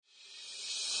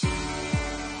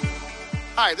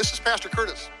Hi, this is Pastor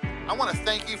Curtis. I want to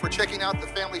thank you for checking out the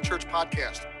Family Church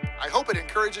podcast. I hope it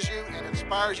encourages you and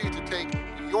inspires you to take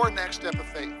your next step of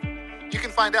faith. You can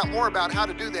find out more about how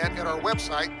to do that at our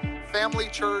website,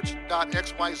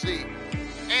 familychurch.xyz.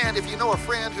 And if you know a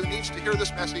friend who needs to hear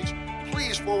this message,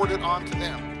 please forward it on to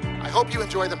them. I hope you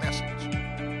enjoy the message.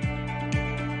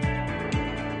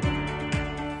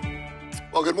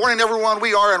 Well, good morning, everyone.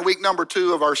 We are in week number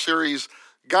 2 of our series,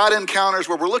 God Encounters,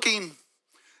 where we're looking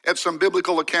at some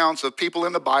biblical accounts of people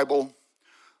in the Bible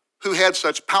who had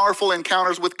such powerful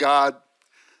encounters with God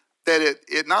that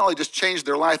it not only just changed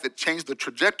their life, it changed the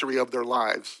trajectory of their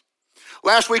lives.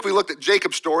 Last week we looked at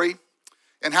Jacob's story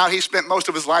and how he spent most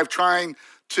of his life trying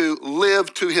to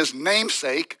live to his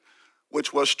namesake,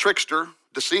 which was trickster,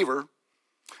 deceiver,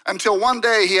 until one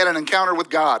day he had an encounter with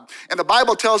God. And the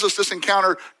Bible tells us this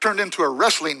encounter turned into a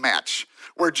wrestling match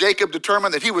where Jacob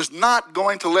determined that he was not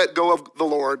going to let go of the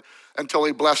Lord until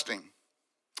he blessed him.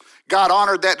 God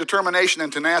honored that determination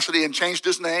and tenacity and changed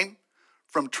his name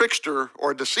from trickster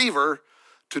or deceiver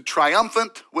to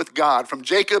triumphant with God, from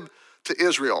Jacob to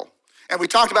Israel. And we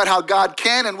talked about how God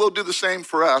can and will do the same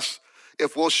for us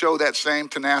if we'll show that same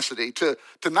tenacity, to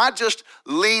not just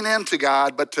lean into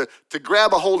God, but to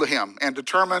grab a hold of him and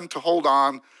determine to hold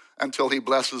on until he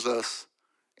blesses us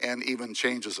and even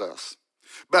changes us.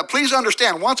 But please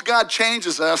understand, once God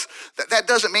changes us, that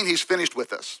doesn't mean he's finished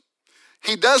with us.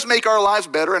 He does make our lives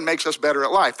better and makes us better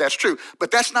at life. That's true.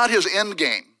 But that's not his end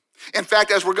game. In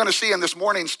fact, as we're going to see in this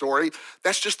morning's story,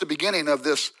 that's just the beginning of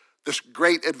this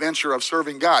great adventure of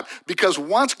serving God. Because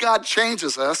once God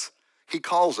changes us, he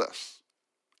calls us.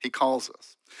 He calls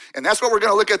us. And that's what we're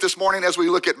going to look at this morning as we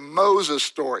look at Moses'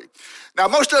 story. Now,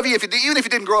 most of you, even if you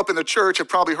didn't grow up in the church, have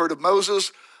probably heard of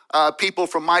Moses. People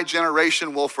from my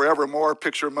generation will forevermore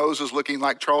picture Moses looking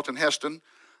like Charlton Heston.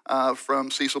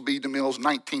 From Cecil B. DeMille's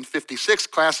 1956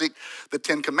 classic, The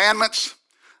Ten Commandments.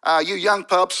 You young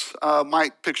pups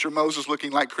might picture Moses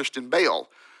looking like Christian Bale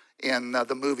in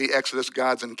the movie Exodus,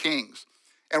 Gods and Kings.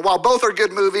 And while both are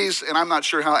good movies, and I'm not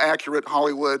sure how accurate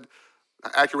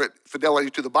fidelity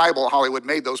to the Bible Hollywood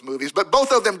made those movies, but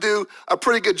both of them do a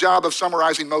pretty good job of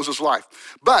summarizing Moses'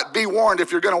 life. But be warned,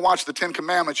 if you're going to watch The Ten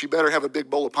Commandments, you better have a big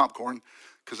bowl of popcorn,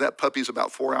 because that puppy's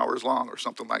about 4 hours long or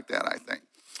something like that, I think.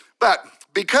 But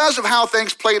because of how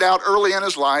things played out early in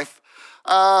his life,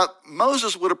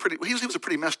 Moses was a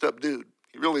pretty messed up dude.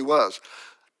 He really was.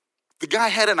 The guy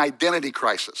had an identity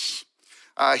crisis.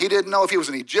 He didn't know if he was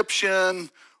an Egyptian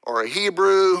or a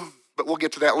Hebrew, but we'll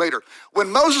get to that later.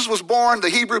 When Moses was born, the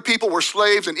Hebrew people were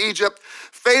slaves in Egypt.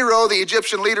 Pharaoh, the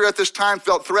Egyptian leader at this time,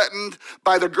 felt threatened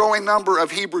by the growing number of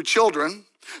Hebrew children,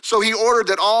 so he ordered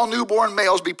that all newborn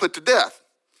males be put to death.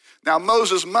 Now,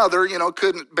 Moses' mother,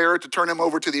 couldn't bear it to turn him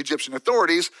over to the Egyptian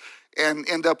authorities and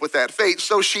end up with that fate.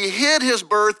 So she hid his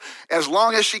birth as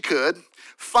long as she could.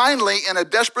 Finally, in a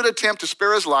desperate attempt to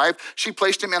spare his life, she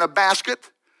placed him in a basket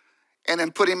and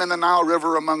then put him in the Nile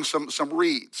River among some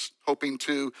reeds, hoping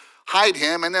to hide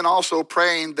him, and then also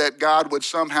praying that God would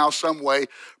somehow, some way,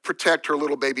 protect her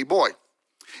little baby boy.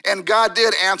 And God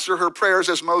did answer her prayers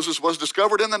as Moses was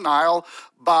discovered in the Nile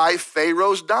by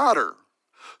Pharaoh's daughter,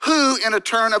 who, in a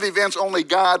turn of events only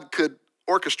God could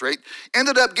orchestrate,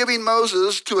 ended up giving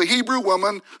Moses to a Hebrew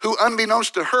woman who,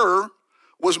 unbeknownst to her,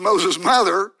 was Moses'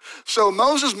 mother. So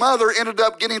Moses' mother ended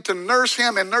up getting to nurse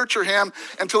him and nurture him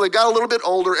until he got a little bit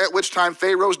older, at which time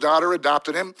Pharaoh's daughter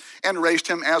adopted him and raised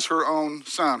him as her own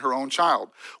son, her own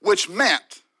child. Which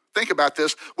meant, think about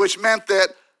this, which meant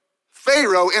that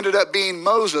Pharaoh ended up being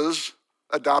Moses'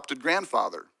 adopted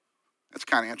grandfather. That's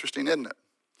kind of interesting, isn't it?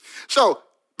 So,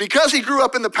 because he grew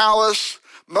up in the palace,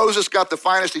 Moses got the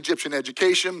finest Egyptian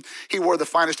education. He wore the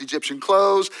finest Egyptian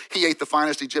clothes. He ate the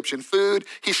finest Egyptian food.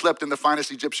 He slept in the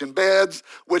finest Egyptian beds,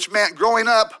 which meant growing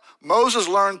up, Moses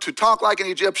learned to talk like an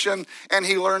Egyptian, and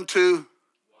he learned to...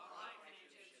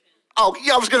 Oh,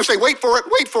 yeah, I was going to say, wait for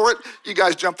it. You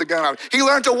guys jumped the gun on it. He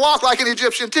learned to walk like an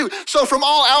Egyptian too. So from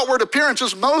all outward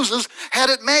appearances, Moses had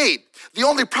it made. The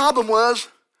only problem was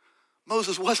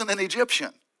Moses wasn't an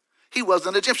Egyptian. He was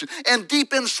an Egyptian. And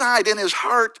deep inside in his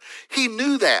heart, he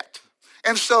knew that.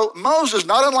 And so Moses,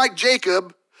 not unlike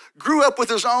Jacob, grew up with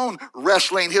his own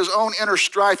wrestling, his own inner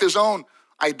strife, his own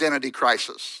identity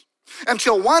crisis.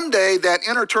 Until one day, that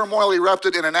inner turmoil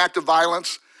erupted in an act of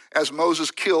violence as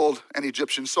Moses killed an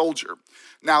Egyptian soldier.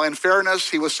 Now, in fairness,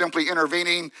 he was simply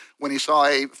intervening when he saw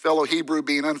a fellow Hebrew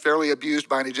being unfairly abused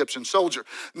by an Egyptian soldier.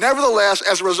 Nevertheless,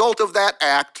 as a result of that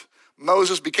act,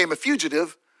 Moses became a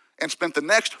fugitive and spent the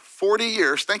next 40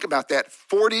 years, think about that,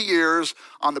 40 years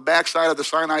on the backside of the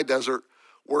Sinai desert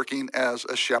working as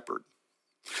a shepherd.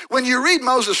 When you read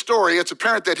Moses' story, it's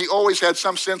apparent that he always had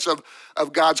some sense of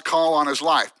God's call on his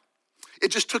life. It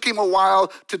just took him a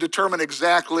while to determine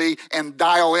exactly and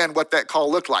dial in what that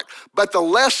call looked like. But the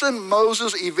lesson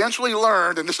Moses eventually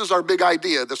learned, and this is our big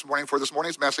idea this morning for this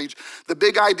morning's message, the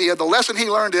big idea, the lesson he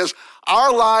learned is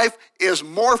our life is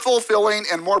more fulfilling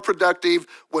and more productive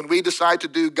when we decide to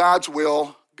do God's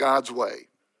will, God's way.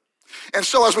 And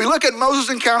so as we look at Moses'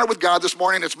 encounter with God this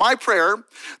morning, it's my prayer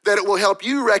that it will help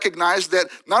you recognize that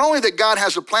not only that God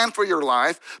has a plan for your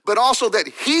life, but also that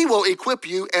he will equip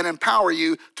you and empower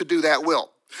you to do that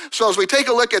will. So as we take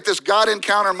a look at this God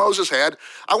encounter Moses had,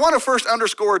 I want to first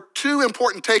underscore two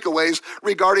important takeaways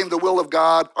regarding the will of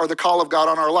God or the call of God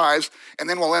on our lives, and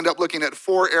then we'll end up looking at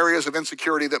 4 areas of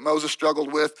insecurity that Moses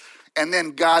struggled with, and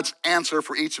then God's answer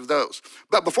for each of those.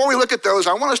 But before we look at those,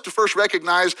 I want us to first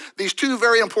recognize these 2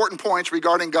 very important points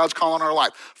regarding God's call on our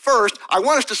life. First, I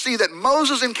want us to see that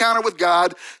Moses' encounter with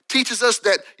God teaches us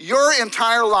that your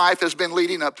entire life has been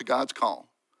leading up to God's call.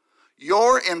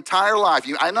 Your entire life.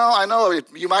 I know,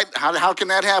 you might, how can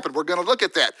that happen? We're going to look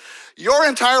at that. Your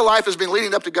entire life has been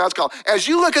leading up to God's call. As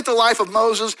you look at the life of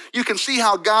Moses, you can see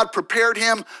how God prepared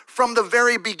him from the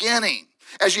very beginning.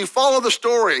 As you follow the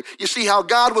story, you see how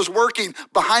God was working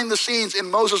behind the scenes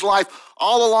in Moses' life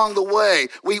all along the way.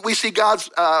 We see God's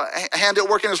hand at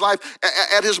work in his life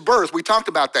at his birth. We talked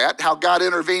about that, how God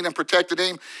intervened and protected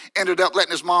him, ended up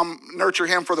letting his mom nurture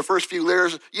him for the first few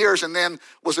years, and then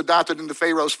was adopted into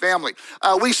Pharaoh's family.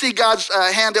 We see God's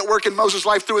hand at work in Moses'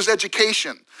 life through his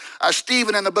education.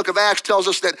 Stephen in the book of Acts tells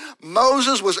us that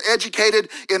Moses was educated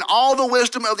in all the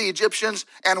wisdom of the Egyptians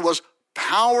and was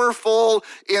powerful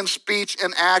in speech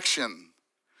and action.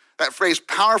 That phrase,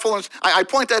 powerful, I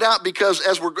point that out because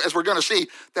as we're going to see,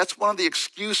 that's one of the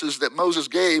excuses that Moses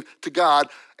gave to God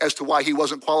as to why he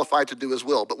wasn't qualified to do his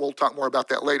will. But we'll talk more about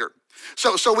that later.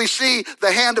 So we see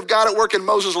the hand of God at work in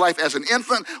Moses' life as an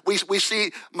infant. We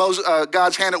see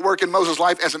God's hand at work in Moses'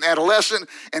 life as an adolescent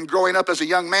and growing up as a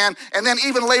young man. And then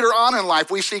even later on in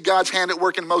life, we see God's hand at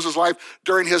work in Moses' life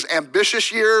during his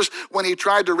ambitious years when he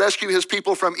tried to rescue his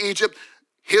people from Egypt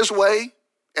his way.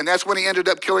 And that's when he ended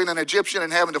up killing an Egyptian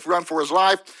and having to run for his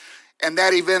life. And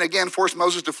that event, again, forced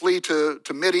Moses to flee to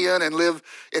Midian and live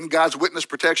in God's witness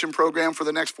protection program for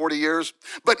the next 40 years.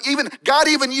 But God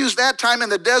even used that time in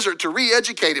the desert to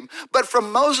re-educate him. But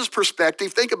from Moses'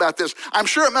 perspective, think about this. I'm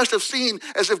sure it must have seemed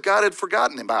as if God had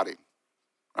forgotten about him,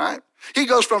 right? He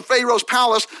goes from Pharaoh's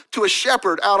palace to a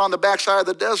shepherd out on the backside of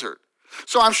the desert.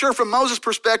 So I'm sure from Moses'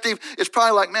 perspective, it's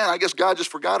probably like, man, I guess God just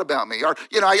forgot about me. Or,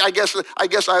 I guess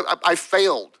I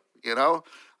failed,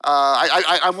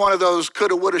 I'm one of those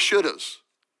coulda, woulda, shouldas.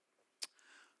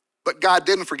 But God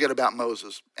didn't forget about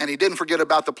Moses, and he didn't forget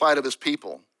about the plight of his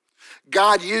people.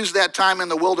 God used that time in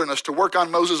the wilderness to work on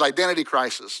Moses' identity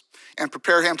crisis and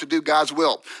prepare him to do God's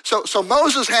will. So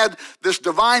Moses had this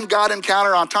divine God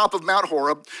encounter on top of Mount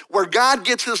Horeb where God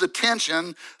gets his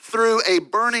attention through a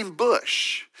burning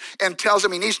bush and tells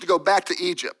him he needs to go back to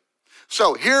Egypt.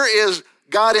 So here is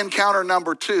God encounter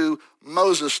number 2,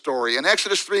 Moses' story. In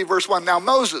Exodus 3, verse 1, now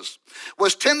Moses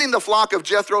was tending the flock of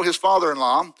Jethro, his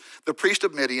father-in-law, the priest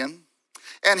of Midian,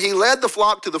 and he led the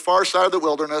flock to the far side of the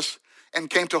wilderness and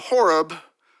came to Horeb,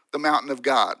 the mountain of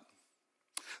God.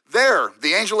 There,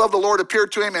 the angel of the Lord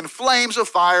appeared to him in flames of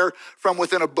fire from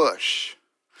within a bush.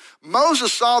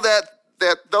 Moses saw that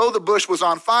though the bush was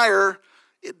on fire,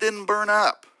 it didn't burn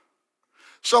up.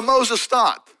 So Moses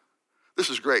thought, this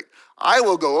is great, I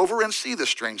will go over and see this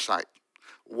strange sight.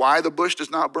 Why the bush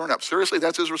does not burn up. Seriously,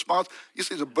 that's his response? You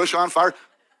see the bush on fire?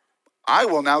 I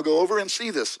will now go over and see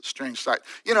this strange sight.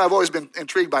 I've always been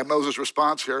intrigued by Moses'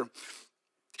 response here.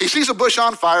 He sees a bush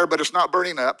on fire, but it's not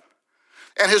burning up.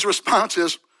 And his response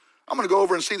is, I'm going to go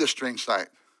over and see this strange sight.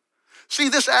 See,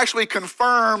 this actually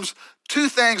confirms 2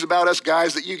 things about us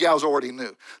guys that you gals already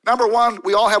knew. Number 1,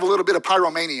 we all have a little bit of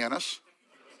pyromania in us.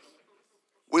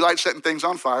 We like setting things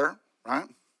on fire, right?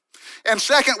 And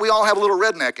second, we all have a little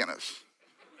redneck in us.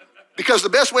 Because the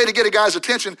best way to get a guy's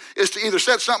attention is to either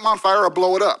set something on fire or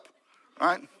blow it up,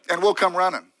 right? And we'll come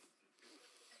running.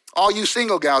 All you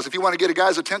single gals, if you want to get a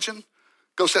guy's attention,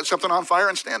 go set something on fire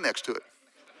and stand next to it.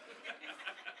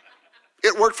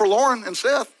 It worked for Lauren and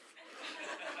Seth.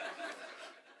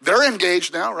 They're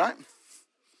engaged now, right?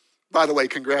 By the way,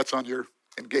 congrats on your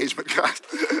engagement, guys.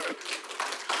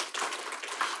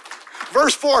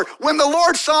 Verse 4, when the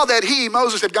Lord saw that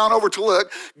Moses, had gone over to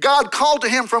look, God called to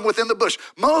him from within the bush,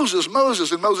 Moses,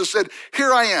 Moses, and Moses said,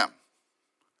 here I am.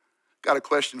 Got a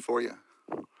question for you.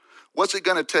 What's it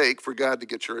going to take for God to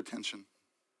get your attention?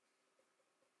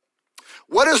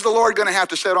 What is the Lord going to have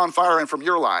to set on fire and from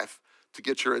your life to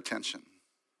get your attention?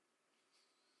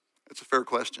 It's a fair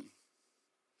question.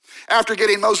 After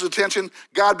getting Moses' attention,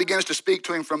 God begins to speak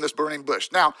to him from this burning bush.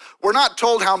 Now, we're not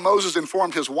told how Moses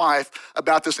informed his wife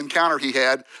about this encounter he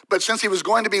had, but since he was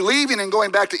going to be leaving and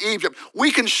going back to Egypt, we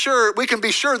can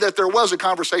be sure that there was a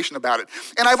conversation about it.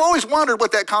 And I've always wondered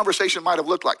what that conversation might have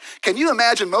looked like. Can you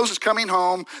imagine Moses coming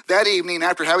home that evening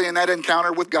after having that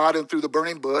encounter with God and through the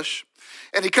burning bush?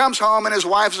 And he comes home and his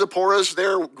wife Zipporah is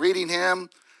there greeting him.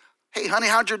 Hey, honey,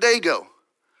 how'd your day go?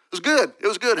 It was good. It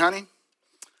was good, honey.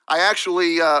 I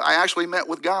actually met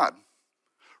with God.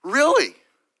 Really?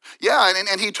 Yeah,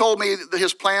 and he told me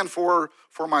his plan for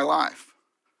my life.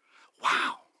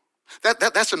 Wow,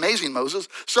 that's amazing, Moses.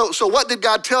 So what did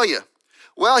God tell you?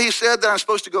 Well, he said that I'm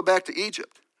supposed to go back to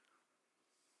Egypt.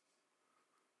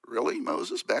 Really,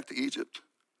 Moses, back to Egypt?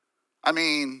 I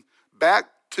mean, back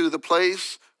to the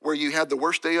place where you had the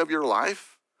worst day of your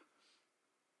life?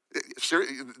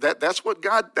 That's what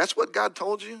God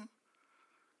told you?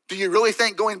 Do you really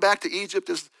think going back to Egypt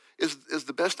is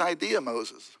the best idea,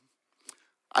 Moses?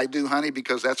 I do, honey,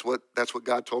 because that's what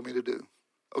God told me to do.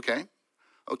 Okay,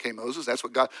 Moses, that's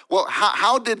what God. Well,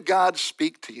 how did God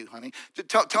speak to you, honey?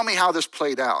 Tell me how this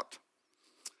played out.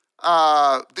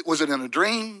 Was it in a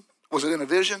dream? Was it in a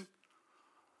vision?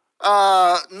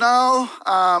 No.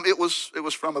 It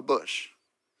was from a bush.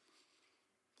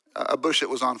 A bush that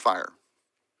was on fire.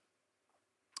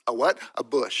 A what? A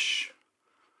bush.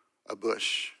 A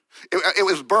bush. It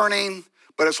was burning,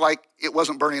 but it's like it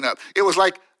wasn't burning up. It was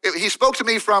like he spoke to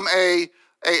me from a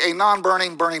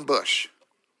non-burning, burning bush.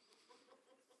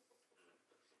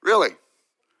 Really?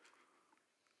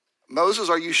 Moses,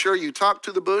 are you sure you talked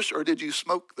to the bush or did you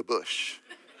smoke the bush?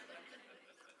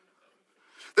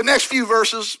 The next few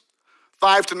verses,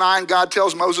 5 to 9, God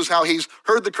tells Moses how he's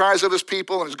heard the cries of his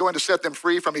people and is going to set them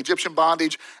free from Egyptian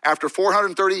bondage after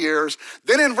 430 years.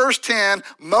 Then in verse 10,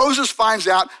 Moses finds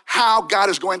out how God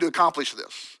is going to accomplish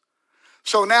this.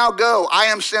 So now go, I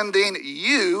am sending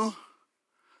you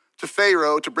to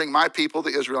Pharaoh to bring my people,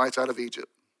 the Israelites, out of Egypt.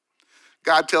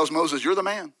 God tells Moses, you're the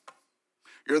man.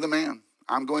 You're the man.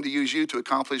 I'm going to use you to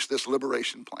accomplish this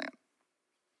liberation plan.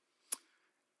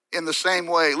 In the same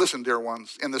way, listen, dear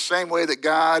ones, in the same way that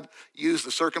God used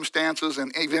the circumstances and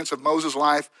events of Moses'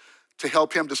 life to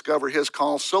help him discover his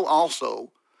call, so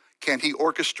also can he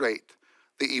orchestrate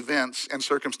the events and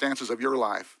circumstances of your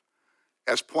life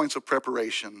as points of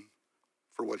preparation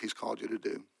for what he's called you to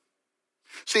do.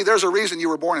 See, there's a reason you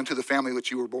were born into the family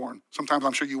which you were born. Sometimes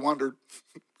I'm sure you wondered,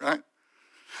 right?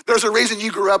 There's a reason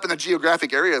you grew up in the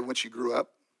geographic area in which you grew up.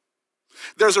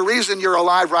 There's a reason you're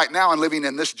alive right now and living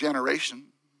in this generation.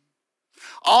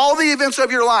 All the events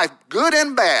of your life, good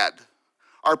and bad,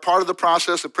 are part of the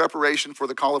process of preparation for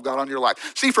the call of God on your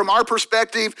life. See, from our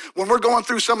perspective, when we're going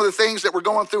through some of the things that we're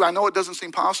going through, I know it doesn't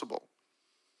seem possible.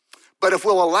 But if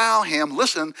we'll allow him,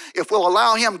 listen, if we'll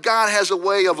allow him, God has a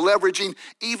way of leveraging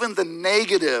even the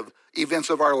negative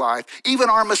events of our life, even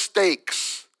our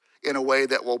mistakes, in a way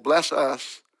that will bless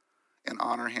us and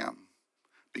honor him,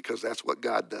 because that's what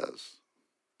God does.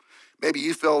 Maybe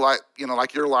you feel like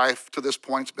your life to this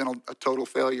point's been a total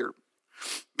failure.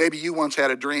 Maybe you once had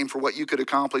a dream for what you could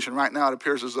accomplish, and right now it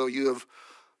appears as though you have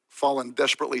fallen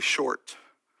desperately short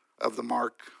of the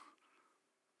mark.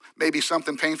 Maybe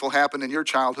something painful happened in your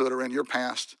childhood or in your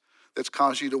past that's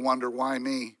caused you to wonder, why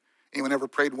me? Anyone ever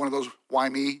prayed one of those why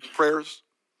me prayers?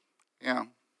 Yeah.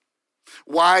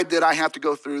 Why did I have to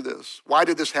go through this? Why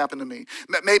did this happen to me?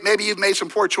 Maybe you've made some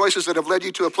poor choices that have led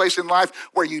you to a place in life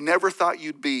where you never thought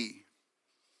you'd be.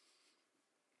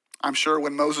 I'm sure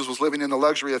when Moses was living in the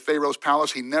luxury of Pharaoh's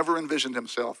palace, he never envisioned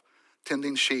himself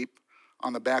tending sheep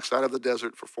on the backside of the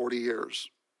desert for 40 years.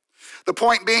 The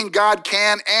point being, God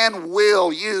can and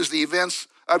will use the events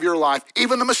of your life,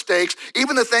 even the mistakes,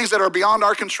 even the things that are beyond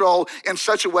our control, in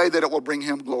such a way that it will bring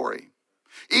him glory.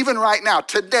 Even right now,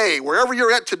 today, wherever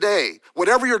you're at today,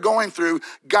 whatever you're going through,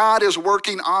 God is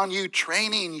working on you,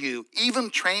 training you, even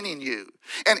training you.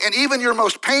 And even your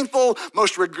most painful,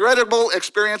 most regrettable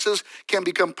experiences can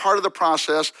become part of the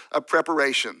process of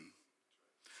preparation.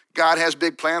 God has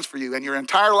big plans for you, and your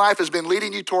entire life has been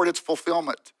leading you toward its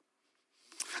fulfillment.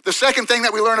 The second thing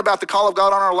that we learn about the call of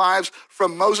God on our lives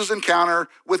from Moses' encounter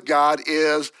with God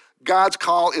is God's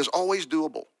call is always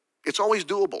doable. It's always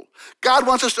doable. God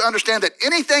wants us to understand that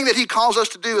anything that he calls us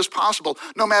to do is possible,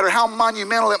 no matter how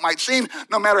monumental it might seem,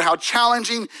 no matter how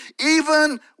challenging,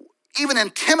 even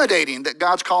intimidating that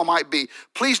God's call might be.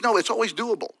 Please know it's always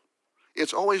doable.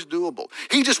 It's always doable.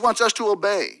 He just wants us to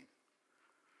obey.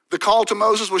 The call to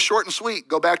Moses was short and sweet.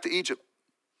 Go back to Egypt,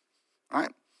 right?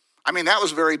 I mean, that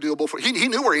was very doable. He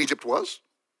knew where Egypt was.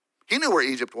 He knew where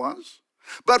Egypt was.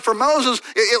 But for Moses,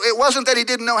 it wasn't that he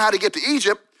didn't know how to get to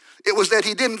Egypt. It was that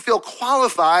he didn't feel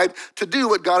qualified to do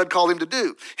what God had called him to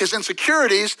do. His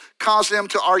insecurities caused him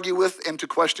to argue with and to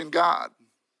question God.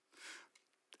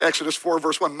 Exodus 4,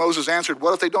 verse 1, Moses answered,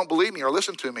 what if they don't believe me or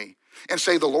listen to me and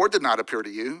say, the Lord did not appear to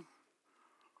you?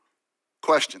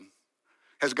 Question,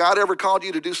 has God ever called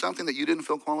you to do something that you didn't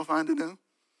feel qualified to do?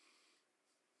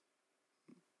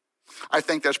 I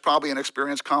think that's probably an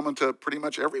experience common to pretty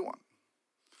much everyone.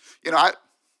 You know,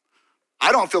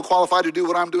 I don't feel qualified to do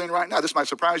what I'm doing right now. This might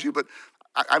surprise you, but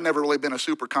I've never really been a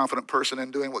super confident person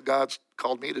in doing what God's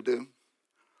called me to do.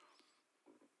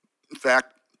 In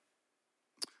fact,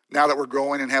 now that we're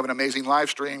growing and have an amazing live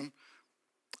stream,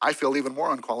 I feel even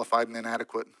more unqualified and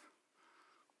inadequate.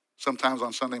 Sometimes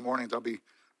on Sunday mornings, I'll be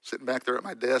sitting back there at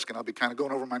my desk and I'll be kind of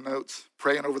going over my notes,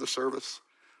 praying over the service,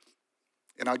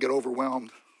 and I'll get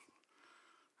overwhelmed.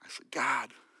 I say, God,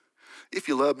 if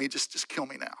you love me, just kill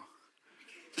me now.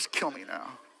 Just kill me now.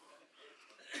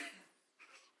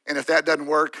 And if that doesn't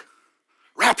work,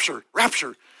 rapture.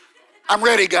 I'm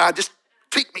ready, God. Just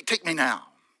take me now.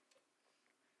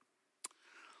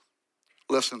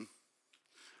 Listen,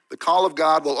 the call of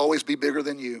God will always be bigger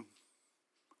than you.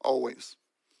 Always.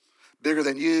 Bigger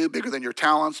than you, bigger than your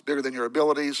talents, bigger than your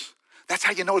abilities. That's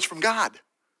how you know it's from God.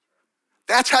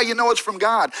 That's how you know it's from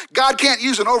God. God can't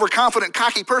use an overconfident,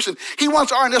 cocky person. He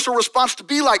wants our initial response to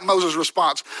be like Moses'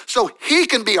 response, so he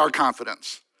can be our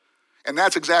confidence. And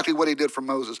that's exactly what he did for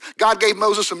Moses. God gave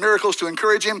Moses some miracles to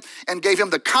encourage him and gave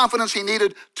him the confidence he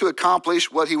needed to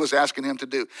accomplish what he was asking him to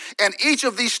do. And each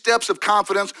of these steps of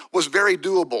confidence was very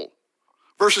doable.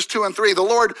 Verses 2 and 3, the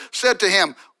Lord said to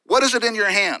him, what is it in your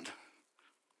hand?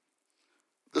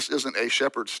 This isn't a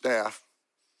shepherd's staff.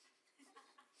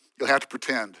 You'll have to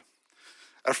pretend.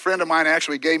 A friend of mine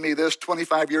actually gave me this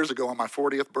 25 years ago on my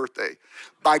 40th birthday.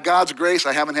 By God's grace,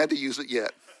 I haven't had to use it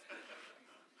yet.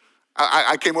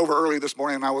 I came over early this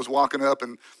morning and I was walking up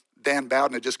and Dan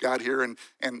Bowden had just got here and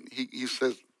he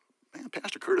says, man,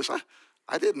 Pastor Curtis,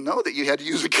 I didn't know that you had to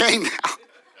use a cane now.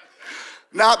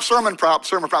 Now, sermon prop.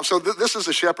 So this is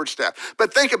a shepherd's staff.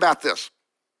 But think about this.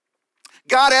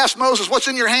 God asked Moses, what's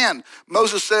in your hand?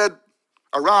 Moses said,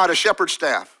 a rod, a shepherd's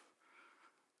staff.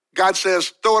 God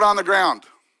says, throw it on the ground.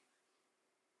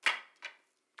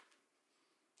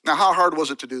 Now, how hard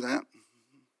was it to do that?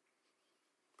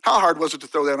 How hard was it to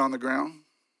throw that on the ground?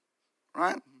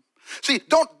 Right? See,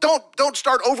 don't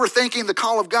start overthinking the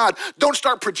call of God. Don't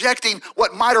start projecting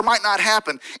what might or might not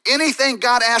happen. Anything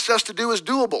God asks us to do is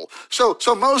doable.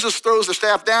 So Moses throws the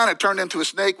staff down. It turned into a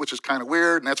snake, which is kind of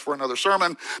weird, and that's for another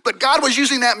sermon. But God was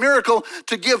using that miracle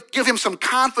to give him some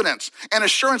confidence and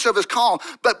assurance of his call.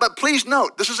 But please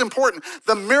note, this is important.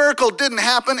 The miracle didn't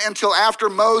happen until after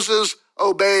Moses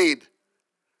obeyed.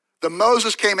 The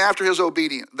miracle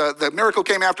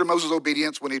came after Moses'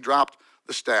 obedience when he dropped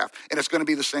the staff. And it's going to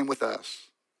be the same with us.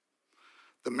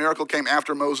 The miracle came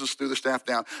after Moses threw the staff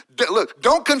down. Look,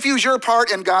 don't confuse your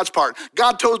part and God's part.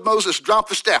 God told Moses, drop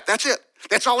the staff. That's it.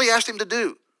 That's all he asked him to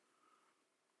do.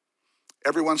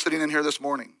 Everyone sitting in here this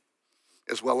morning,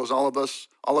 as well as all of us,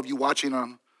 all of you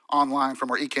watching online from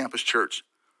our eCampus church,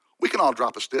 we can all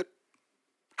drop a stick.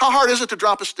 How hard is it to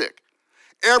drop a stick?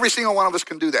 Every single one of us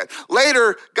can do that.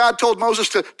 Later, God told Moses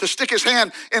to stick his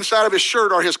hand inside of his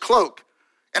shirt or his cloak.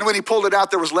 And when he pulled it out,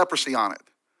 there was leprosy on it.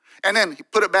 And then he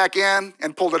put it back in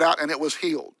and pulled it out and it was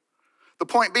healed. The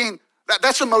point being,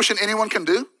 that's a motion anyone can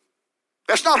do.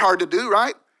 That's not hard to do,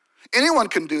 right? Anyone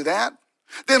can do that.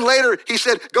 Then later, he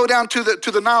said, go down to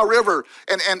the Nile River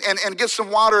and get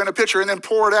some water in a pitcher and then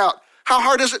pour it out. How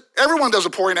hard is it? Everyone does a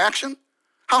pouring action.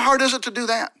 How hard is it to do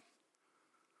that?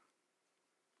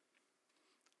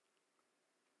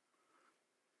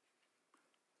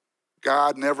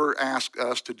 God never asked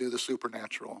us to do the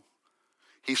supernatural.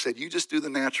 He said, you just do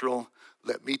the natural,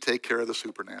 let me take care of the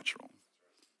supernatural.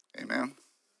 Amen?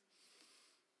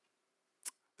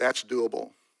 That's doable.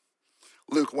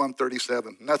 Luke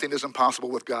 1:37, nothing is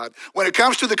impossible with God. When it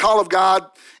comes to the call of God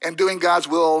and doing God's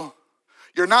will,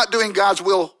 you're not doing God's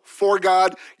will for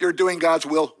God, you're doing God's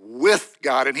will with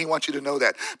God, and he wants you to know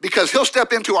that. Because he'll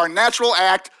step into our natural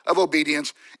act of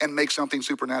obedience and make something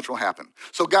supernatural happen.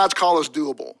 So God's call is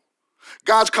doable.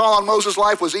 God's call on Moses'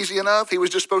 life was easy enough. He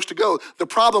was just supposed to go. The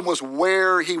problem was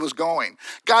where he was going.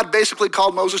 God basically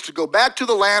called Moses to go back to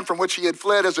the land from which he had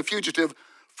fled as a fugitive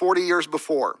 40 years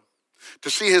before, to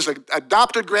see his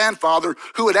adopted grandfather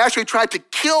who had actually tried to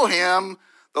kill him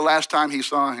the last time he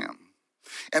saw him.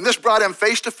 And this brought him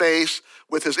face to face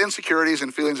with his insecurities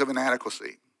and feelings of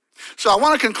inadequacy. So I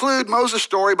want to conclude Moses'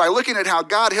 story by looking at how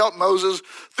God helped Moses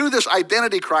through this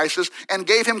identity crisis and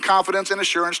gave him confidence and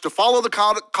assurance to follow the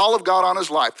call of God on his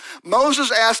life.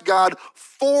 Moses asked God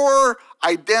 4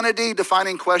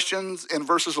 identity-defining questions in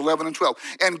verses 11 and 12.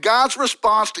 And God's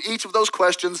response to each of those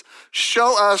questions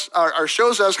shows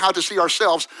us how to see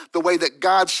ourselves the way that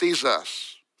God sees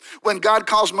us. When God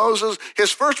calls Moses,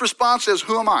 his first response is,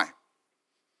 "Who am I?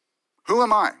 Who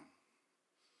am I?"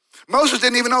 Moses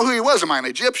didn't even know who he was. Am I an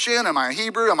Egyptian? Am I a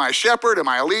Hebrew? Am I a shepherd? Am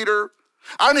I a leader?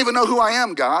 I don't even know who I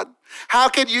am, God. How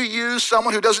could you use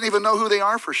someone who doesn't even know who they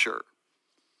are for sure?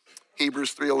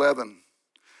 Hebrews 3:11.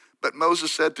 But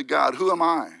Moses said to God, "Who am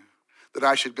I that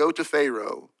I should go to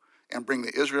Pharaoh and bring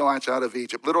the Israelites out of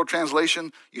Egypt?" Literal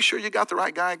translation, you sure you got the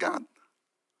right guy, God?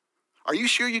 Are you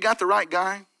sure you got the right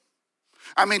guy?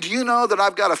 I mean, do you know that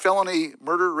I've got a felony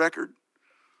murder record?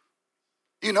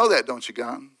 You know that, don't you,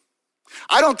 God?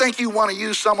 I don't think you want to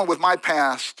use someone with my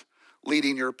past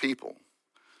leading your people.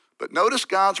 But notice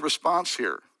God's response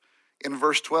here in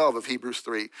verse 12 of Hebrews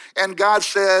 3. And God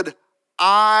said,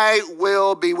 "I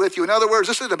will be with you." In other words,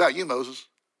 this isn't about you, Moses.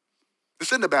 This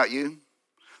isn't about you.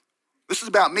 This is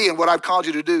about me and what I've called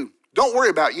you to do. Don't worry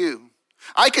about you.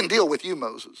 I can deal with you,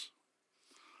 Moses.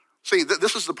 See,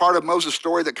 this is the part of Moses'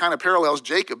 story that kind of parallels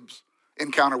Jacob's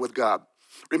encounter with God.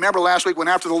 Remember last week when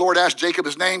after the Lord asked Jacob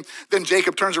his name, then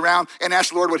Jacob turns around and asks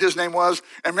the Lord what his name was.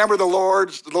 And remember the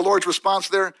Lord's response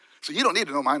there? So you don't need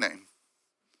to know my name.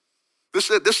 This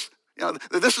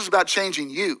is about changing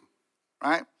you,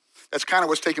 right? That's kind of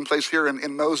what's taking place here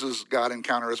in Moses' God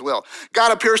encounter as well.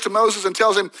 God appears to Moses and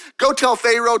tells him, "Go tell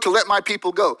Pharaoh to let my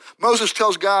people go." Moses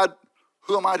tells God,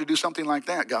 "Who am I to do something like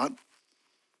that, God?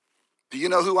 Do you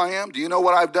know who I am? Do you know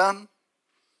what I've done?"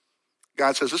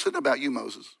 God says, "This isn't about you,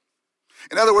 Moses."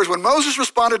 In other words, when Moses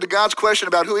responded to God's question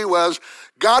about who he was,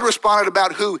 God responded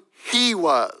about who he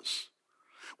was.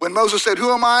 When Moses said,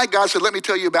 "Who am I?" God said, "Let me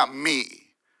tell you about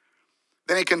me."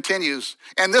 Then he continues,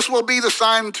 "And this will be the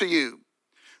sign to you,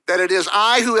 that it is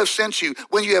I who have sent you.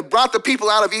 When you have brought the people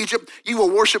out of Egypt, you will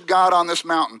worship God on this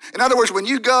mountain." In other words, when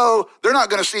you go, they're not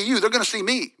going to see you. They're going to see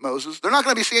me, Moses. They're not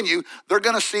going to be seeing you. They're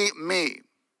going to see me.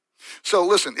 So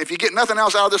listen, if you get nothing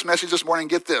else out of this message this morning,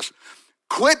 get this.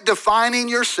 Quit defining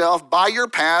yourself by your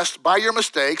past, by your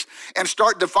mistakes, and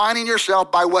start defining yourself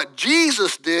by what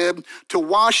Jesus did to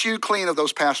wash you clean of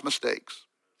those past mistakes.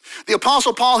 The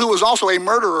Apostle Paul, who was also a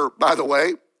murderer, by the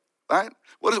way, right?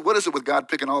 What is it with God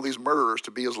picking all these murderers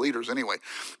to be his leaders anyway?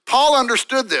 Paul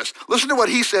understood this. Listen to what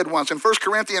he said once in 1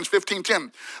 Corinthians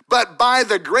 15:10. "But by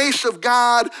the grace of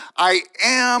God, I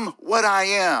am what I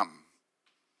am."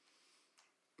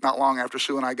 Not long after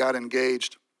Sue and I got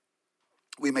engaged,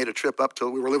 we made a trip up to,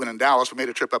 we were living in Dallas, we made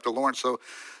a trip up to Lawrence so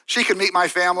she could meet my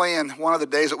family. And one of the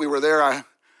days that we were there,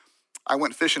 I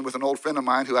went fishing with an old friend of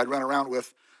mine who I'd run around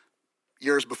with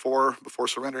years before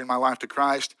surrendering my life to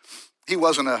Christ. He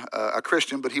wasn't a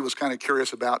Christian, but he was kind of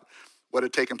curious about what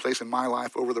had taken place in my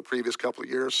life over the previous couple of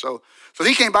years. So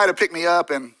he came by to pick me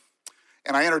up, and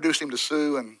I introduced him to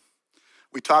Sue, and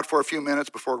we talked for a few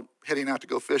minutes before heading out to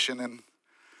go fishing. And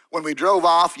when we drove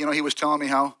off, he was telling me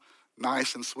how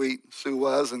nice and sweet Sue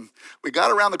was. And we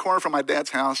got around the corner from my dad's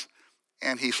house,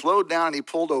 and he slowed down and he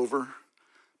pulled over,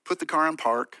 put the car in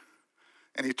park,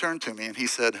 and he turned to me and he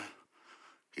said,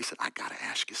 "I got to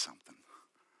ask you something."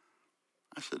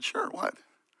 I said, "Sure, what?"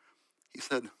 He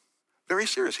said, very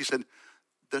serious. He said,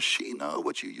 "Does she know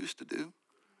what you used to do?"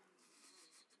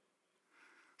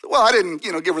 Well, I didn't,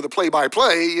 give her the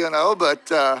play-by-play,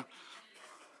 but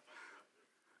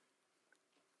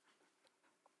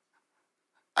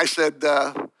I said,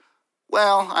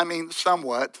 well, I mean,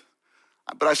 somewhat.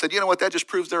 But I said, you know what? That just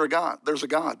proves there's a God.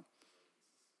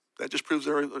 That just proves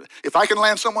if I can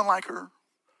land someone like her,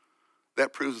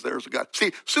 that proves there's a God.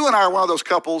 See, Sue and I are one of those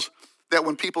couples that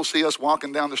when people see us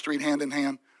walking down the street hand in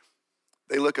hand,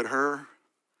 they look at her,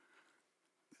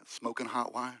 smoking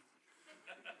hot wine.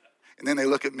 And then they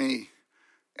look at me,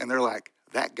 and they're like,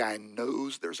 that guy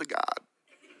knows there's a God.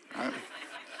 Right?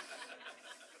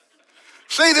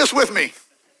 Say this with me.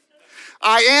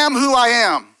 I am who I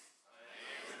am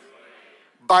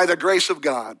by the grace of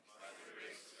God.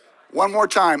 One more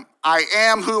time. I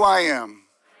am who I am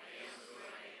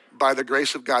by the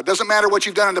grace of God. Doesn't matter what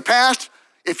you've done in the past.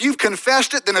 If you've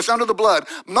confessed it, then it's under the blood.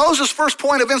 Moses' first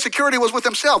point of insecurity was with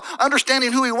himself,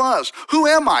 understanding who he was. Who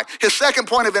am I? His second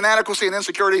point of inadequacy and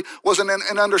insecurity was in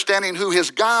understanding who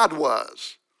his God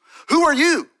was. Who are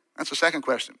you? That's the second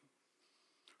question.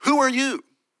 Who are you?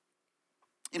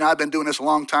 I've been doing this a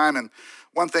long time, and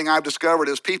one thing I've discovered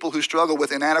is people who struggle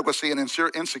with inadequacy and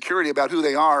insecurity about who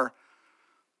they are,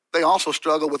 they also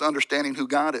struggle with understanding who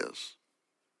God is.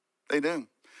 They do.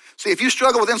 See, if you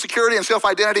struggle with insecurity and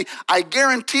self-identity, I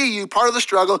guarantee you part of the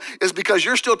struggle is because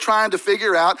you're still trying to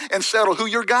figure out and settle who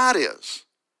your God is.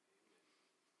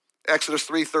 Exodus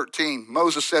 3:13,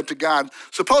 Moses said to God,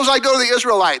 suppose I go to the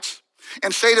Israelites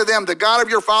and say to them, the God of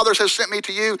your fathers has sent me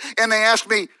to you, and they ask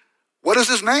me, what is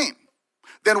his name?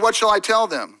 Then what shall I tell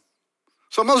them?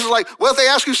 So Moses is like, well, if they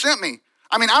ask who sent me,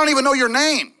 I don't even know your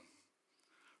name.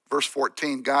 Verse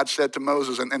 14, God said to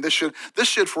Moses, and this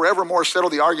should forevermore settle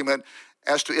the argument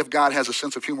as to if God has a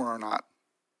sense of humor or not,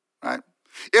 right?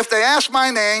 If they ask my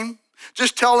name,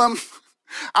 just tell them,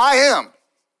 I am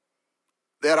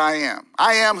that I am.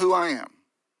 I am who I am.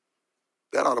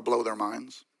 That ought to blow their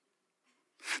minds.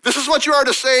 This is what you are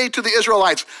to say to the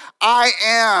Israelites. I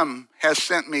am has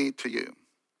sent me to you.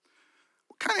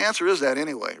 What kind of answer is that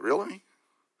anyway, really?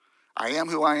 I am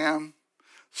who I am?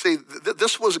 See,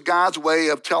 this was God's way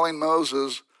of telling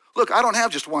Moses, look, I don't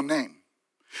have just one name.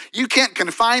 You can't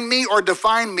confine me or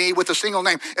define me with a single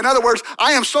name. In other words,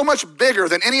 I am so much bigger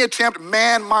than any attempt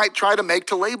man might try to make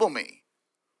to label me.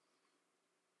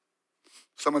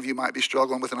 Some of you might be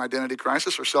struggling with an identity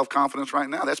crisis or self-confidence right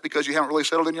now. That's because you haven't really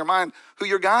settled in your mind who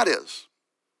your God is.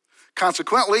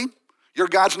 Consequently, your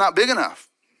God's not big enough.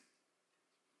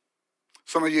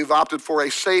 Some of you have opted for a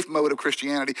safe mode of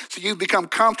Christianity, so you've become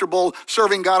comfortable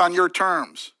serving God on your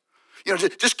terms.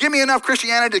 Just give me enough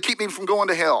Christianity to keep me from going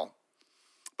to hell.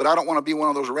 But I don't want to be one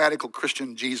of those radical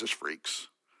Christian Jesus freaks.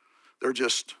 They're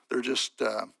just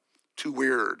too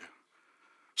weird.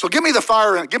 So give me the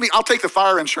fire, I'll take the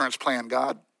fire insurance plan,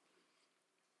 God.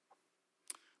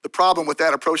 The problem with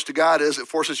that approach to God is it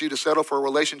forces you to settle for a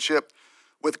relationship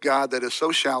with God that is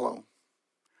so shallow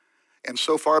and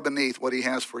so far beneath what he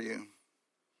has for you.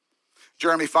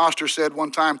 Jeremy Foster said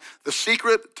one time, the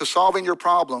secret to solving your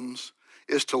problems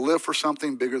is to live for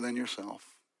something bigger than yourself.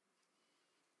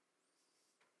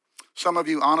 Some of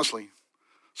you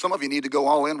need to go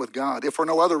all in with God, if for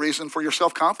no other reason, for your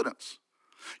self-confidence.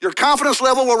 Your confidence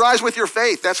level will rise with your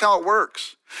faith. That's how it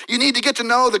works. You need to get to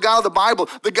know the God of the Bible,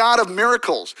 the God of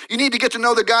miracles. You need to get to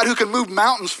know the God who can move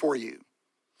mountains for you,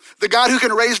 the God who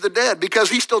can raise the dead, because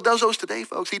he still does those today,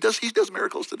 folks. He does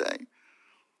miracles today.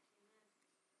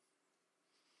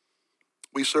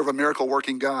 We serve a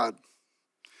miracle-working God,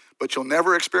 but you'll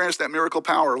never experience that miracle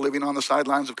power living on the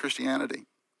sidelines of Christianity.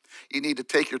 You need to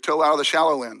take your toe out of the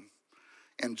shallow end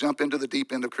and jump into the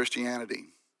deep end of Christianity.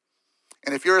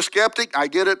 And if you're a skeptic, I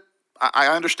get it. I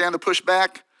understand the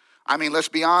pushback. Let's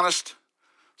be honest.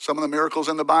 Some of the miracles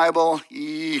in the Bible,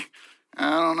 I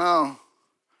don't know.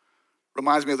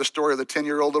 Reminds me of the story of the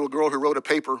 10-year-old little girl who wrote a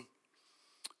paper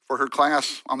for her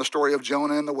class on the story of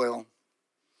Jonah and the whale.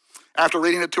 After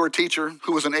reading it to her teacher,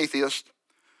 who was an atheist,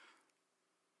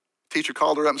 teacher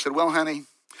called her up and said, well, honey,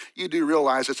 you do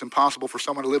realize it's impossible for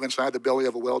someone to live inside the belly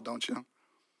of a whale, don't you?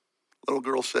 Little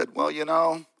girl said, well,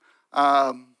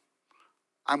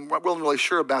 I'm not really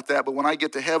sure about that, but when I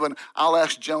get to heaven, I'll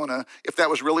ask Jonah if that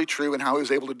was really true and how he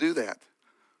was able to do that.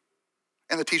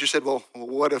 And the teacher said, well,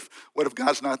 what if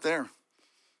God's not there?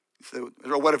 He said,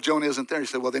 or what if Jonah isn't there? He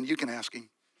said, well, then you can ask him.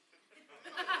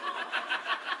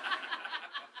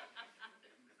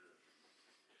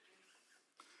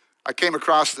 I came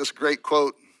across this great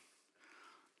quote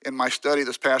in my study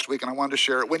this past week, and I wanted to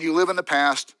share it. When you live in the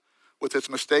past with its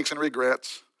mistakes and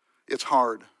regrets, it's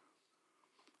hard.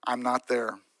 I'm not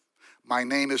there. My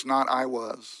name is not I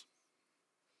was.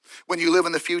 When you live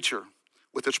in the future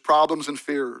with its problems and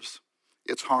fears,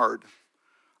 it's hard.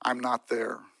 I'm not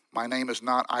there. My name is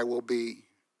not I will be.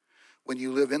 When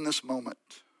you live in this moment,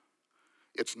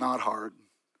 it's not hard.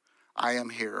 I am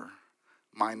here.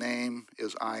 My name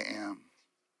is I am.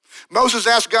 Moses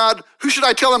asked God, who should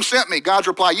I tell him sent me? God's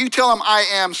reply, you tell him I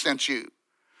am sent you.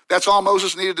 That's all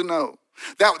Moses needed to know.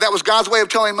 That was God's way of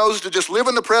telling Moses to just live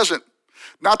in the present,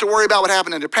 not to worry about what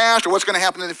happened in the past or what's going to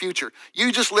happen in the future.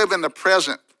 You just live in the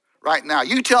present right now.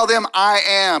 You tell them I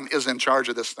am is in charge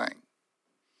of this thing.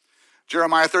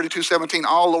 Jeremiah 32:17,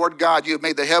 Lord God, you have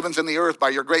made the heavens and the earth by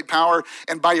your great power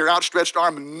and by your outstretched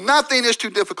arm. Nothing is too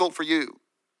difficult for you.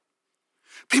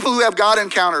 People who have God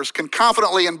encounters can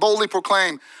confidently and boldly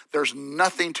proclaim, there's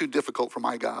nothing too difficult for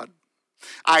my God.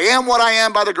 I am what I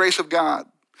am by the grace of God.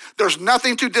 There's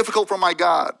nothing too difficult for my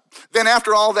God. Then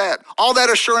after all that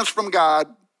assurance from God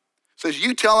says,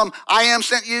 you tell them, I am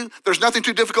sent you. There's nothing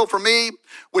too difficult for me,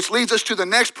 which leads us to the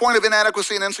next point of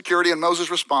inadequacy and insecurity in Moses'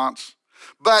 response.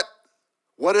 But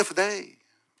what if they?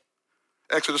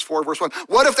 Exodus 4, verse 1.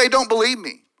 What if they don't believe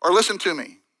me or listen to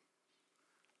me?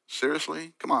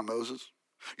 Seriously? Come on, Moses.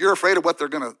 You're afraid of what they're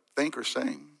going to think or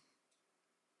say.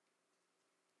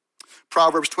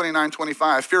 Proverbs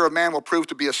 29:25. Fear of man will prove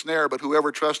to be a snare, but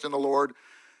whoever trusts in the Lord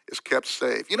is kept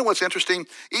safe. You know what's interesting?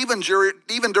 Even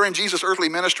during Jesus' earthly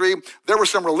ministry, there were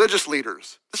some religious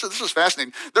leaders. This is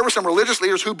fascinating. There were some religious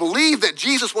leaders who believed that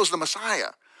Jesus was the Messiah.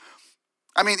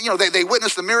 I mean, they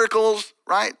witnessed the miracles,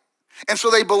 right? And so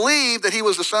they believed that he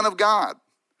was the Son of God.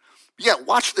 Yet,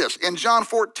 watch this. In John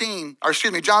 12,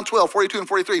 42 and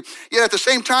 43, yet at the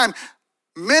same time,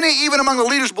 many, even among the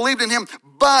leaders, believed in him,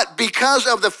 but because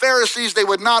of the Pharisees, they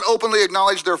would not openly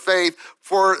acknowledge their faith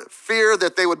for fear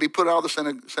that they would be put out of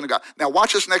the synagogue. Now,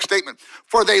 watch this next statement.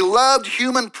 For they loved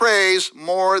human praise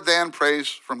more than praise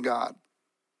from God.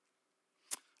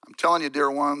 I'm telling you, dear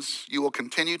ones, you will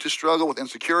continue to struggle with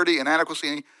insecurity,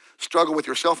 inadequacy, struggle with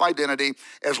your self-identity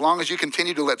as long as you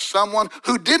continue to let someone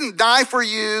who didn't die for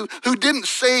you, who didn't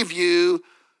save you,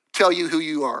 tell you who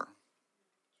you are.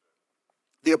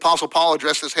 The Apostle Paul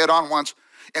addressed this head on once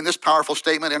in this powerful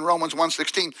statement in Romans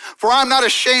 1:16. For I'm not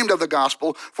ashamed of the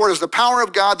gospel, for it is the power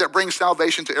of God that brings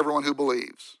salvation to everyone who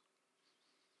believes.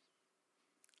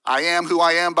 I am who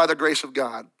I am by the grace of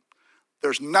God.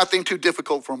 There's nothing too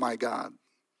difficult for my God.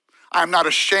 I'm not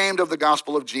ashamed of the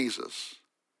gospel of Jesus.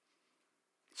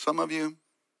 Some of you,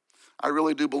 I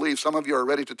really do believe some of you are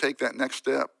ready to take that next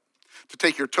step, to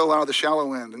take your toe out of the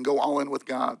shallow end and go all in with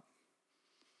God.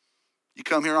 You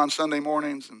come here on Sunday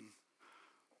mornings and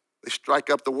they strike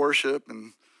up the worship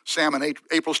and Sam and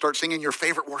April start singing your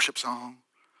favorite worship song.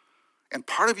 And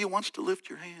part of you wants to lift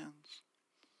your hands.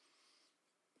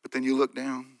 But then you look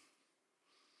down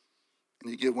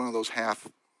and you give one of those half.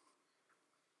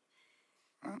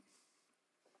 Right?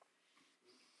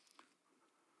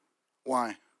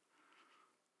 Why?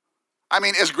 I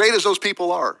mean, as great as those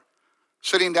people are,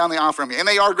 sitting down the aisle from you, and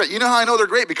they are great. You know how I know they're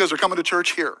great? Because they're coming to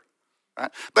church here. Right?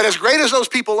 But as great as those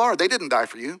people are, they didn't die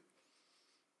for you.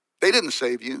 They didn't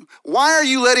save you. Why are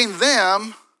you letting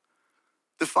them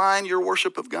define your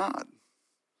worship of God?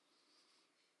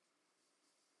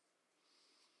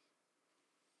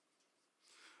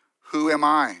 Who am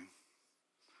I?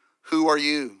 Who are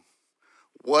you?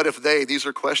 What if they? These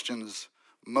are questions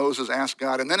Moses asked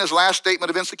God. And then his last statement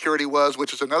of insecurity was,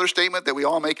 which is another statement that we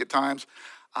all make at times,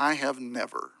 I have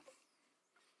never.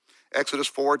 Exodus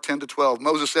 4:10-12.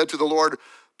 Moses said to the Lord,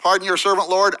 pardon your servant,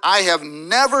 Lord, I have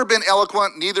never been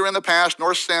eloquent, neither in the past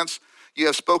nor since you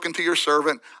have spoken to your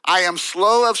servant. I am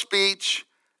slow of speech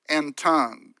and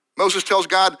tongue. Moses tells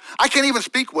God, I can't even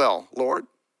speak well, Lord.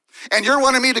 And you're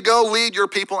wanting me to go lead your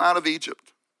people out of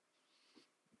Egypt.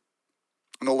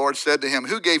 And the Lord said to him,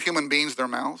 who gave human beings their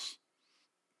mouths?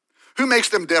 Who makes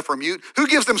them deaf or mute? Who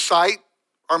gives them sight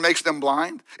or makes them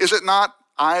blind? Is it not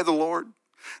I, the Lord?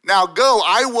 Now go,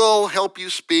 I will help you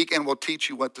speak and will teach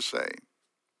you what to say.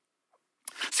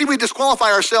 See, we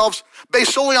disqualify ourselves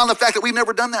based solely on the fact that we've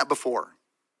never done that before.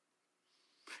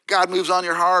 God moves on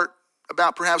your heart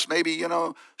about perhaps maybe,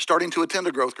 starting to attend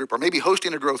a growth group or maybe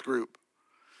hosting a growth group.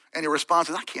 And your response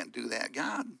is, I can't do that,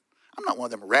 God. I'm not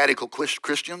one of them radical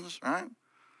Christians, right?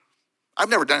 I've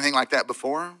never done anything like that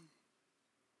before.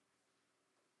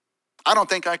 I don't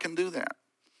think I can do that.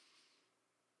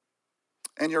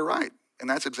 And you're right. And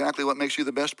that's exactly what makes you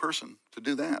the best person to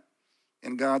do that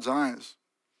in God's eyes.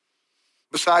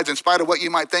 Besides, in spite of what you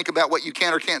might think about what you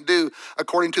can or can't do,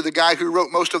 according to the guy who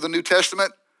wrote most of the New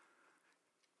Testament,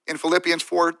 in Philippians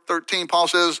 4:13, Paul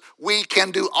says, we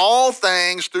can do all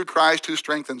things through Christ who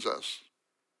strengthens us.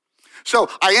 So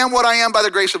I am what I am by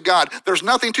the grace of God. There's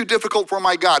nothing too difficult for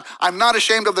my God. I'm not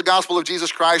ashamed of the gospel of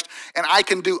Jesus Christ, and I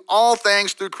can do all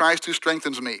things through Christ who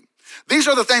strengthens me. These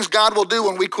are the things God will do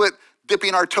when we quit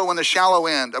dipping our toe in the shallow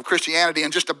end of Christianity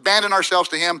and just abandon ourselves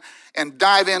to him and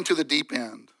dive into the deep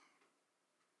end.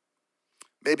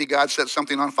 Maybe God set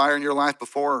something on fire in your life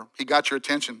before he got your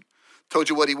attention, told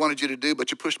you what he wanted you to do, but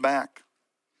you pushed back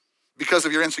because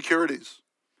of your insecurities,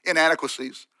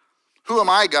 inadequacies. Who am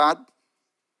I, God?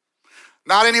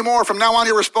 Not anymore. From now on,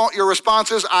 your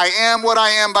response is, I am what I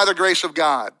am by the grace of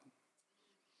God.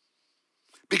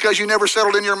 Because you never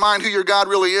settled in your mind who your God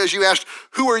really is, you asked,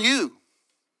 who are you?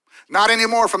 Not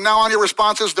anymore. From now on, your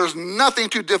response is, there's nothing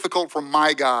too difficult for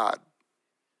my God.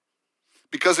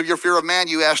 Because of your fear of man,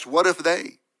 you asked, what if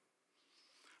they?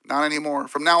 Not anymore.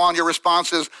 From now on, your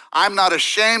response is, I'm not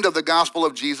ashamed of the gospel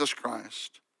of Jesus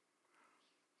Christ.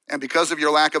 And because of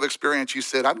your lack of experience, you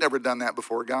said, I've never done that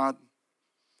before, God.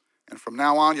 And from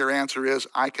now on, your answer is,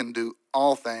 I can do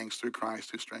all things through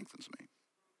Christ who strengthens me.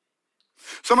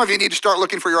 Some of you need to start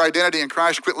looking for your identity in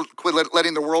Christ. Quit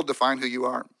letting the world define who you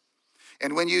are.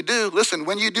 And when you do, listen,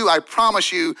 when you do, I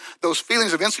promise you, those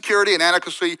feelings of insecurity and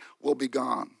inadequacy will be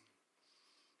gone.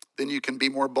 Then you can be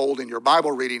more bold in your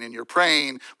Bible reading and your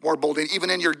praying, more bold even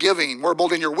in your giving, more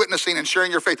bold in your witnessing and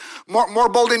sharing your faith, more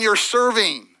bold in your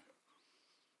serving.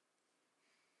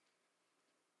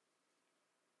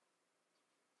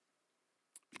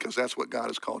 because that's what God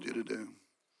has called you to do.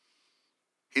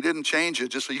 He didn't change you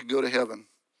just so you could go to heaven.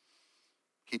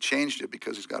 He changed you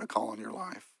because he's got a call on your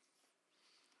life.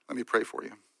 Let me pray for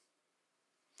you.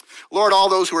 Lord, all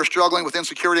those who are struggling with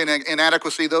insecurity and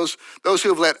inadequacy, those who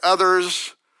have let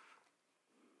others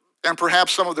and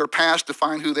perhaps some of their past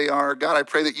define who they are, God, I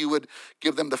pray that you would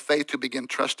give them the faith to begin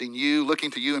trusting you,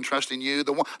 looking to you and trusting you,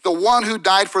 the one who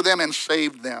died for them and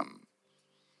saved them.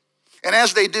 And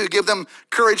as they do, give them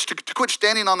courage to quit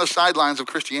standing on the sidelines of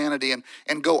Christianity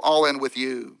and go all in with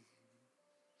you.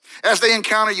 As they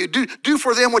encounter you, do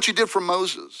for them what you did for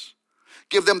Moses.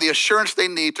 Give them the assurance they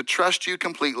need to trust you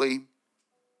completely.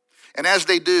 And as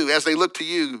they do, as they look to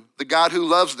you, the God who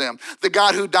loves them, the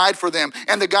God who died for them,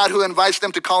 and the God who invites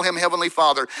them to call him Heavenly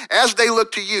Father, as they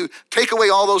look to you, take away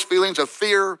all those feelings of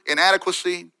fear,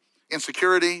 inadequacy,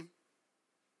 insecurity.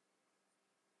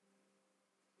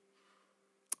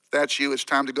 If that's you, it's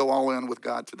time to go all in with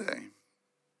God today.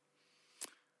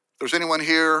 If there's anyone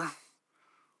here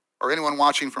or anyone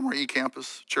watching from our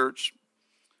eCampus church,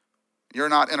 you're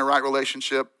not in a right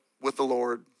relationship with the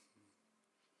Lord.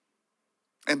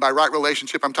 And by right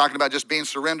relationship, I'm talking about just being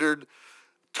surrendered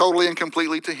totally and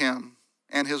completely to him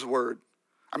and his word.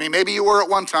 I mean, maybe you were at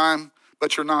one time,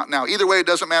 but you're not now. Either way, it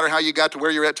doesn't matter how you got to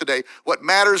where you're at today. What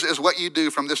matters is what you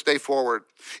do from this day forward.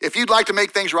 If you'd like to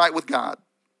make things right with God,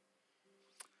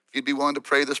 if you'd be willing to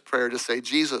pray this prayer, just say,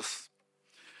 Jesus,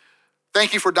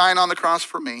 thank you for dying on the cross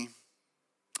for me.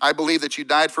 I believe that you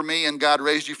died for me and God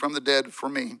raised you from the dead for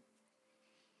me.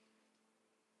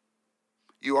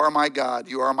 You are my God,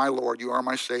 you are my Lord, you are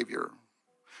my Savior.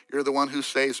 You're the one who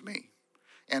saves me.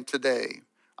 And today,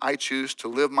 I choose to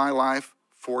live my life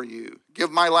for you. Give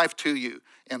my life to you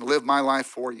and live my life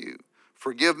for you.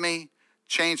 Forgive me,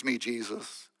 change me,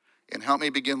 Jesus, and help me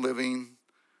begin living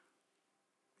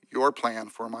your plan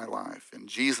for my life. In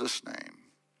Jesus' name,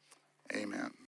 amen.